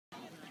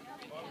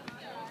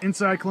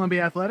Inside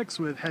Columbia Athletics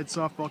with head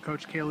softball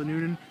coach Kayla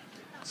Noonan.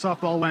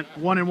 Softball went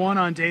 1-1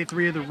 on day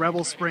 3 of the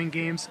Rebel Spring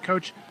Games.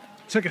 Coach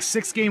took a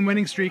 6-game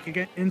winning streak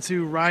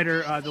into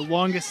Ryder, the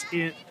longest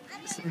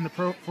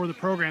for the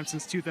program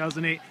since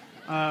 2008.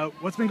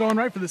 What's been going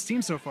right for this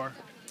team so far?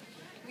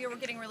 We're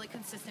getting really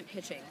consistent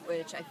pitching,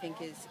 which I think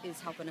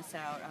is helping us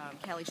out.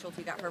 Callie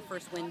Schulte got her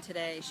first win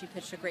today. She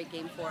pitched a great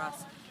game for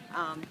us.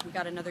 We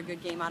got another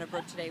good game out of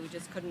Brooke today. We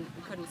just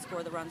couldn't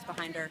score the runs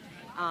behind her.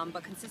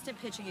 But consistent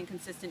pitching and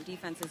consistent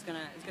defense is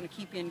gonna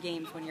keep you in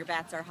games when your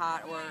bats are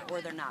hot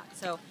or they're not.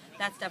 So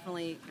that's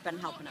definitely been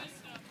helping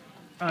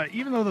us.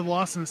 Even though the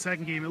loss in the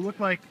second game, it looked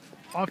like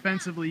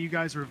offensively you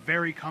guys were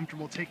very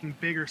comfortable taking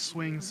bigger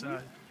swings.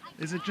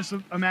 Is it just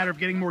a matter of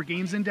getting more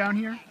games in down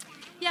here?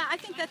 Yeah, I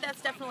think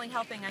that's definitely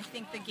helping. I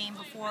think the game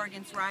before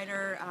against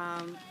Ryder,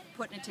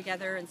 putting it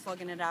together and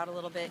slugging it out a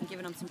little bit and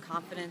giving them some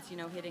confidence. You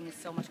know, hitting is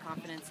so much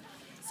confidence.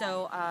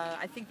 So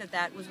I think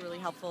that was really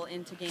helpful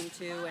into game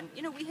 2. And,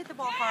 you know, we hit the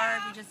ball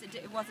hard.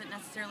 It wasn't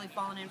necessarily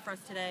falling in for us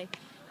today.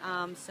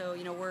 So,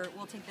 you know,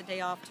 we'll take the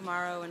day off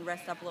tomorrow and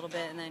rest up a little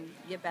bit and then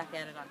get back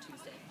at it on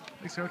Tuesday.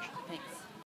 Thanks, Coach. Thanks.